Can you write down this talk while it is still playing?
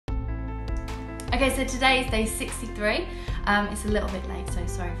Okay, so today is day 63. It's a little bit late, so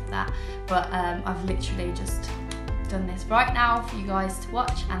sorry for that. But I've literally just done this right now for you guys to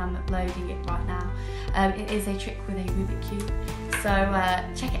watch, and I'm uploading it right now. It is a trick with a Rubik Cube. So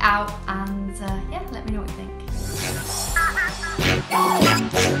check it out, and yeah, let me know what you think.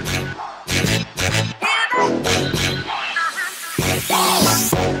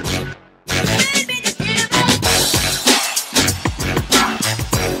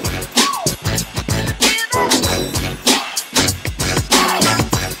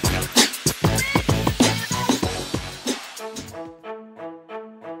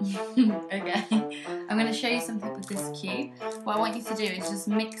 Okay, I'm going to show you something with this cube. What I want you to do is just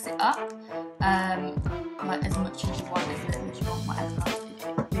mix it up, like as much as you want, as little as you want, whatever.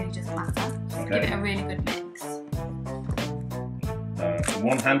 It really doesn't matter. Just give it a really good mix.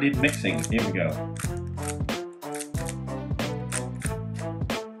 One-handed mixing. Here we go.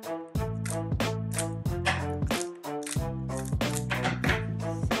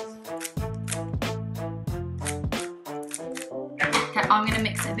 Okay, I'm going to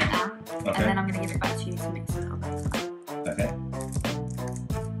mix it a bit now, Okay. and then I'm going to give it back to you to mix it up. Okay.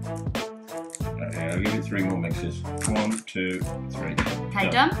 Okay, I'll give it 3 more mixes. 1, 2, 3. Okay,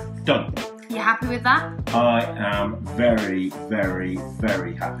 done? Done. You happy with that? I am very, very,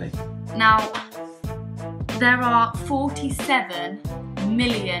 very happy. Now, there are 47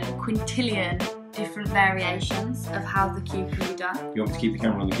 million quintillion different variations of how the cube can be done. You want me to keep the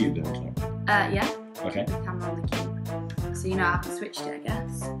camera on the cube then? Yeah. Okay. The camera on the cube. So you know I haven't switched it, I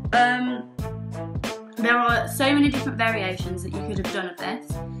guess. There are so many different variations that you could have done of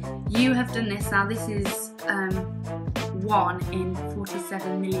this. You have done this now. This is 1 in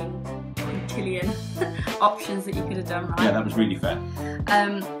 47 million quintillion options that you could have done, right? Yeah, that was really fair.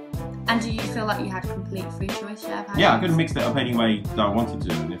 And do you feel like you had complete free choice? Yeah, I could have mixed it up any way that I wanted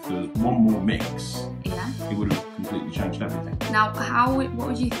to, and if there was one more mix, yeah, it would have completely changed everything. Now, what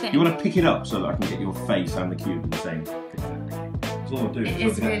would you think? You want to pick it up so that I can get your face and the cube in the same picture. That's all I'm doing. It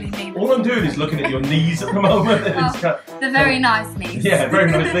is really neat. All I'm doing is looking at your knees at the moment. Well, they're very nice knees. Yeah,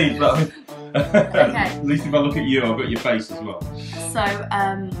 very nice knees, but I mean, Okay. at least if I look at you, I've got your face as well. So,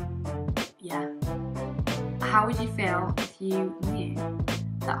 yeah. How would you feel if you knew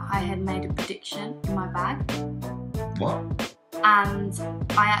that I had made a prediction in my bag? What? And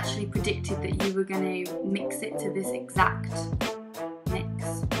I actually predicted that you were going to mix it to this exact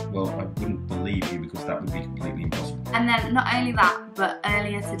mix. Well, I wouldn't believe you because that would be completely impossible. And then not only that, but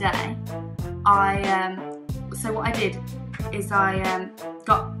earlier today, so what I did is I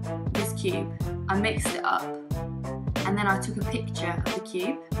got this cube, I mixed it up, and then I took a picture of the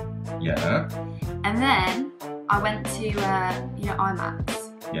cube. Yeah. And then I went to, you know, IMAX.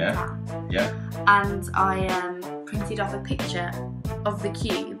 Yeah. Yeah. And I printed off a picture of the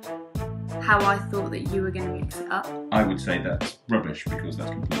cube, how I thought that you were going to mix it up. I would say that's rubbish because that's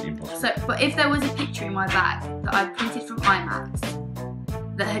completely impossible. So, but if there was a picture in my bag that I printed from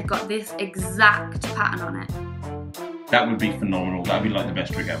IMAX that had got this exact pattern on it, that would be phenomenal. That would be like the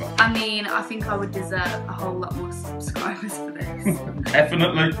best trick ever. I mean, I think I would deserve a whole lot more subscribers for this.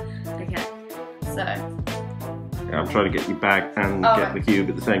 Definitely. Okay, so. Yeah, I'm trying to get your bag and get the cube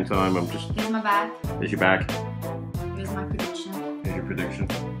at the same time. I'm just. Here's my bag. There's your bag. Here's my prediction. Here's your prediction.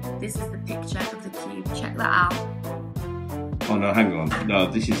 This is the picture of the cube. Check that out. Oh no, hang on. No,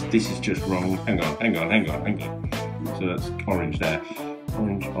 this is just wrong. Hang on. So that's orange there.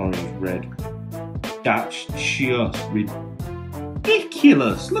 Orange, red. That's just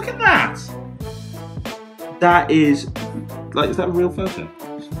ridiculous. Look at that. That is like, is that a real photo?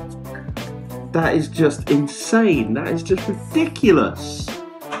 That is just insane. That is just ridiculous.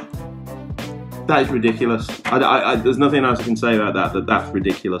 That is ridiculous. There's nothing else I can say about that. That's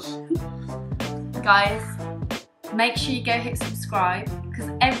ridiculous. Guys, make sure you go hit subscribe,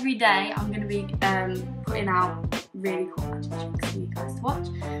 because every day I'm going to be putting out really cool magic tricks for you guys to watch.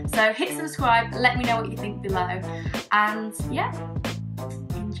 So hit subscribe, let me know what you think below, and yeah,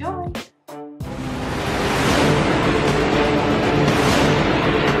 enjoy.